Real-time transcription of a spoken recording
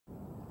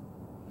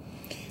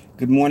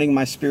Good morning,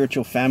 my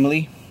spiritual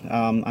family.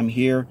 I'm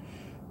here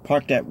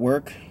parked at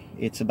work.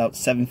 It's about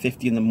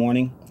 7:50 in the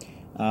morning.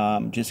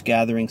 Just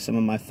gathering some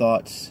of my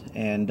thoughts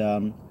and,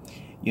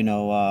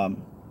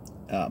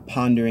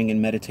 pondering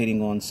and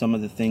meditating on some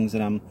of the things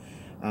that I'm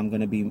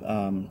going to be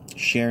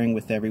sharing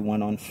with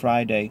everyone on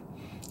Friday.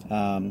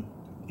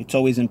 It's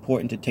always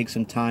important to take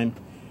some time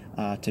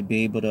to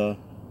be able to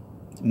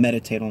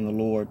meditate on the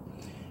Lord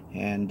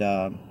and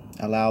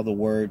allow the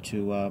Word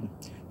to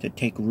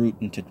take root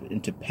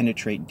and to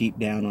penetrate deep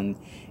down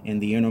in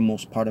the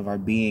innermost part of our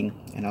being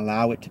and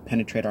allow it to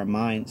penetrate our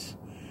minds.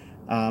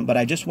 But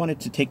I just wanted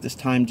to take this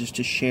time just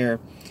to share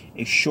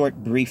a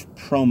short, brief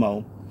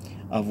promo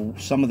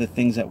of some of the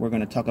things that we're going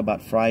to talk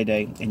about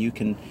Friday. And you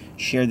can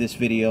share this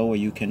video, or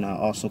you can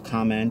also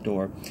comment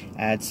or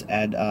add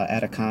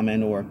a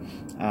comment, or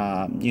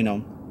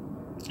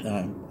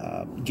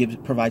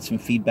provide some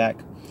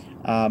feedback.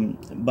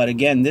 But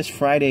again, this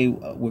Friday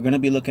we're going to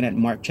be looking at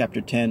Mark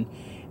chapter 10.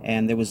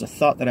 And there was a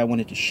thought that I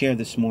wanted to share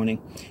this morning.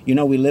 You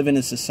know, we live in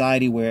a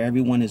society where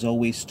everyone is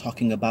always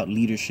talking about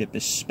leadership,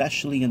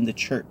 especially in the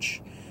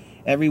church.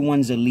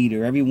 Everyone's a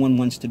leader. Everyone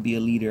wants to be a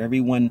leader.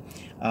 Everyone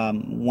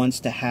wants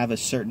to have a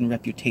certain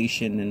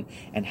reputation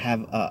and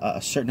have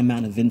a certain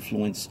amount of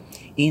influence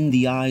in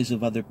the eyes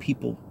of other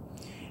people.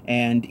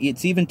 And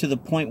it's even to the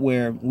point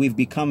where we've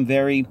become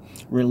very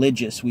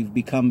religious. We've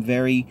become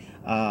very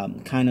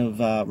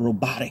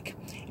robotic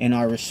in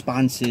our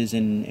responses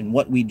and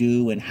what we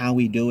do and how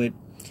we do it.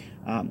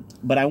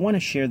 But I want to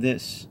share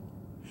this.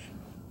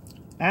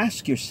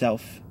 Ask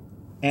yourself,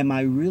 am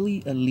I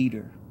really a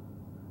leader?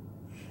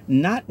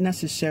 Not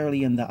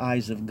necessarily in the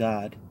eyes of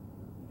God,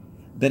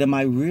 but am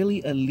I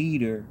really a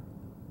leader?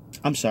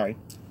 I'm sorry,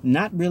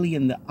 not really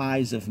in the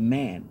eyes of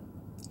man,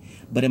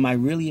 but am I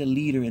really a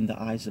leader in the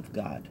eyes of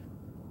God?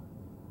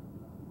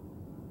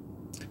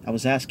 I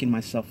was asking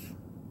myself,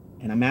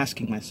 and I'm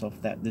asking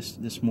myself that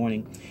this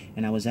morning,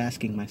 and I was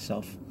asking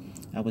myself,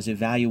 I was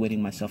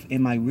evaluating myself,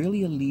 am I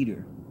really a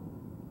leader?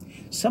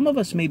 Some of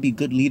us may be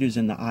good leaders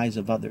in the eyes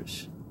of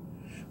others,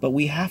 but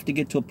we have to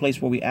get to a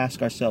place where we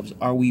ask ourselves,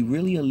 are we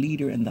really a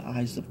leader in the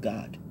eyes of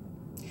God?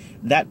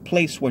 That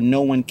place where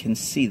no one can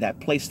see, that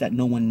place that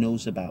no one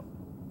knows about.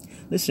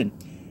 Listen,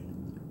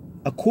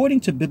 according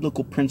to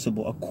biblical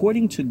principle,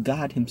 according to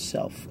God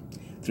Himself,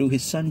 through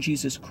His Son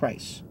Jesus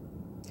Christ,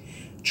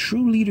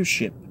 true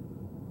leadership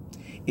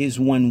is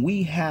when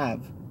we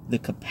have the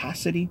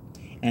capacity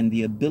and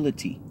the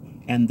ability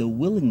and the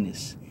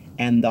willingness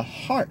and the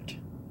heart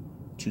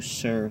to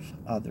serve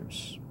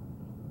others.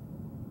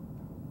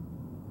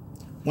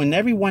 When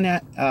everyone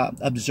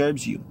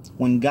observes you,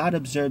 when God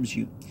observes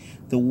you,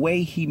 the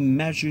way He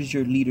measures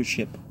your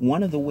leadership,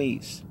 one of the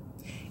ways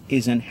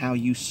is in how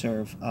you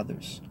serve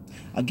others.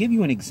 I'll give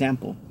you an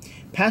example.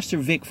 Pastor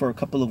Vic, for a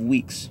couple of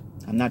weeks,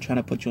 I'm not trying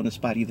to put you on the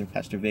spot either,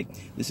 Pastor Vic.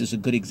 This is a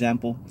good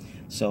example.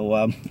 So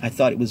I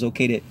thought it was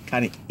okay to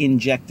kind of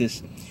inject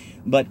this.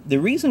 But the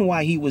reason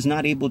why he was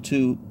not able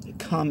to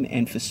come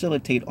and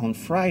facilitate on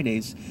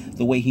Fridays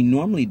the way he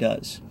normally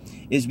does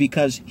is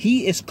because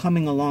he is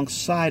coming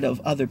alongside of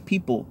other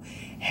people,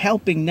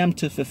 helping them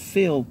to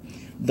fulfill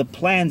the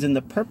plans and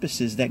the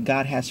purposes that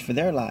God has for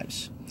their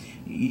lives.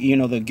 You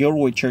know, the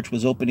Gilroy Church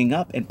was opening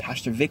up, and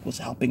Pastor Vic was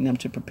helping them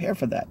to prepare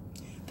for that.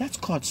 That's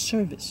called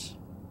service.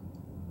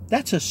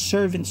 That's a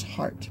servant's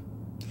heart.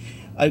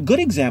 A good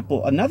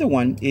example, another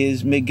one,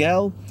 is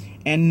Miguel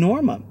and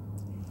Norma.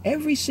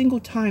 Every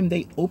single time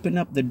they open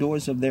up the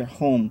doors of their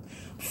home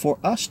for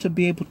us to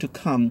be able to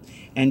come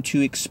and to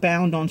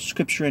expound on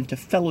Scripture and to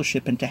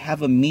fellowship and to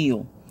have a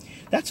meal,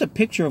 that's a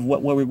picture of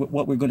what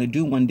we're going to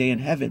do one day in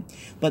heaven.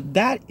 But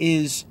that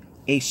is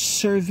a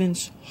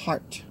servant's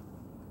heart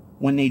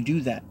when they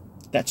do that.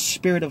 That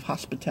spirit of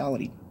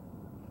hospitality.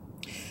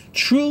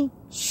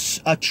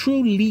 A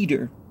true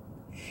leader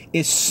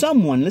is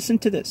someone, listen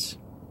to this,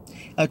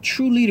 a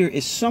true leader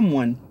is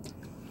someone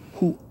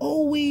who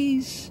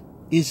always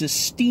is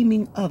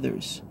esteeming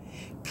others,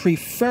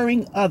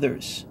 preferring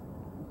others,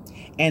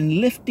 and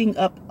lifting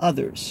up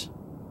others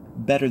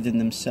better than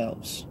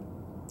themselves.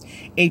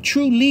 A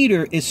true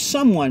leader is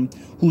someone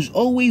who's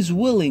always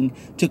willing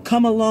to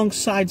come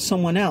alongside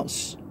someone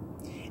else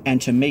and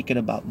to make it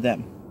about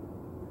them.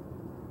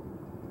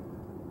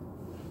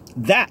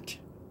 That,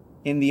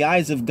 in the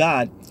eyes of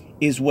God,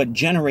 is what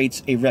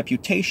generates a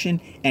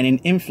reputation and an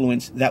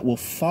influence that will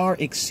far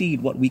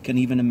exceed what we can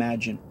even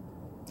imagine.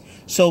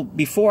 So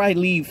before I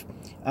leave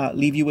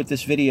you with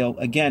this video,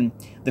 again,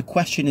 the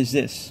question is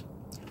this.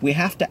 We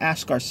have to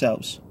ask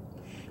ourselves,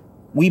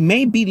 we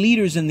may be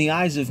leaders in the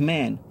eyes of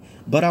man,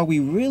 but are we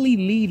really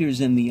leaders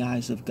in the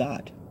eyes of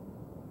God?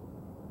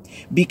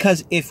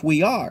 Because if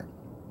we are,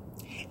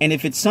 and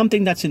if it's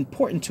something that's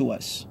important to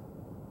us,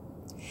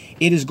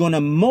 it is going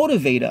to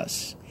motivate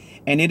us,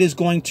 and it is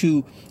going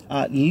to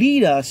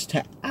lead us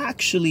to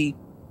actually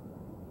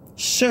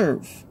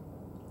serve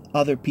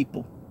other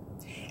people.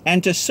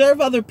 And to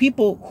serve other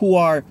people who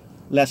are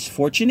less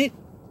fortunate,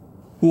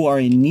 who are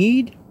in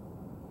need,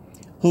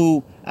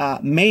 who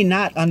may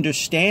not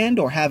understand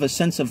or have a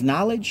sense of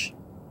knowledge.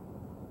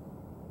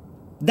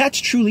 That's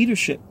true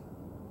leadership.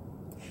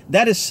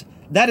 That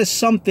is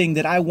something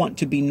that I want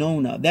to be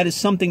known of. That is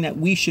something that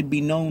we should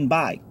be known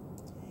by.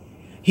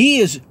 He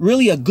is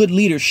really a good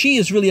leader. She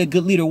is really a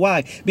good leader.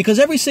 Why? Because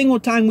every single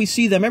time we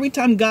see them, every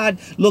time God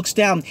looks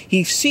down,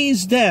 he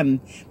sees them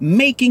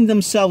making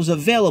themselves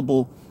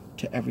available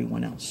to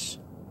everyone else.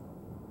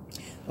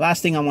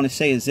 Last thing I want to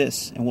say is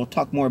this, and we'll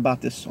talk more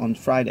about this on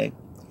Friday.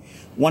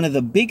 One of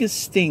the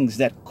biggest things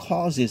that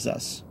causes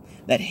us,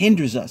 that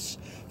hinders us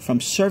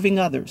from serving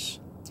others,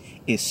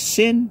 is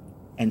sin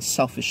and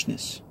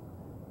selfishness.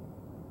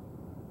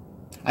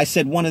 I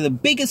said one of the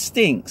biggest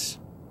things,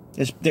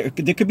 there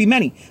could be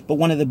many, but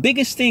one of the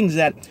biggest things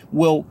that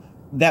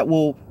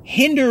will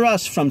hinder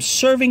us from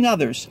serving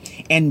others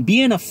and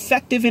being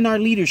effective in our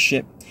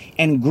leadership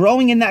and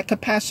growing in that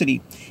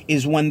capacity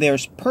is when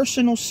there's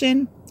personal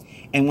sin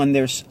and when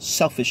there's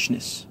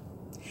selfishness.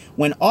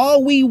 When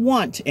all we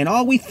want and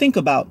all we think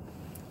about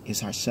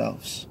is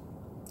ourselves.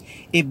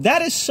 If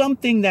that is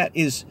something that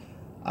is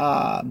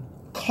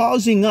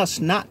causing us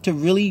not to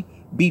really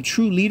be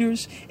true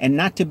leaders and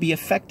not to be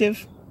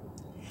effective,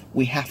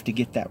 we have to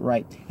get that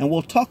right. And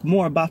we'll talk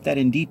more about that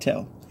in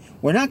detail.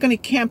 We're not going to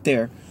camp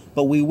there,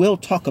 but we will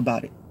talk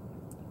about it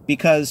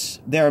because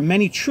there are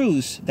many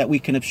truths that we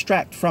can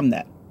abstract from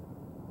that.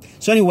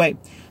 So anyway,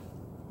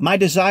 my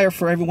desire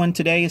for everyone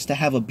today is to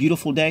have a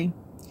beautiful day.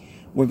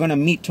 We're going to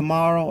meet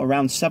tomorrow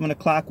around 7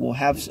 o'clock. We'll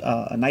have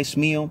a nice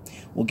meal.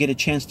 We'll get a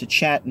chance to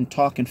chat and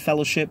talk and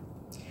fellowship.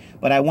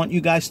 But I want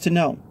you guys to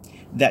know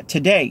that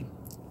today,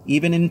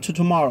 even into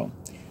tomorrow,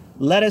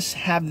 let us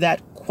have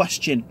that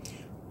question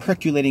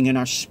percolating in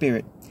our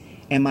spirit.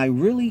 Am I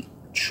really,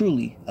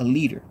 truly a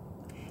leader?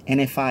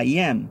 And if I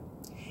am,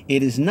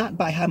 it is not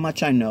by how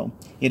much I know.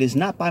 It is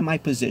not by my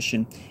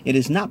position. It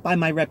is not by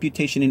my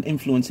reputation and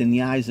influence in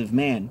the eyes of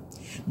man.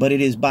 But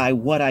it is by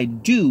what I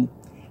do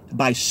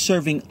by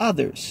serving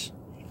others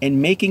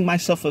and making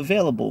myself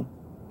available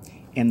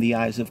in the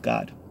eyes of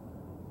God.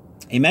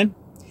 Amen.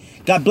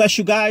 God bless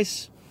you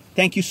guys.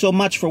 Thank you so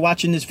much for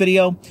watching this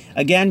video.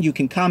 Again, you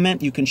can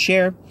comment, you can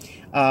share.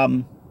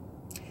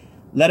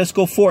 Let us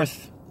go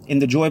forth in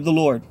the joy of the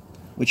Lord,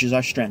 which is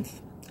our strength.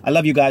 I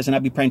love you guys, and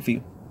I'll be praying for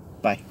you.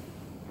 Bye.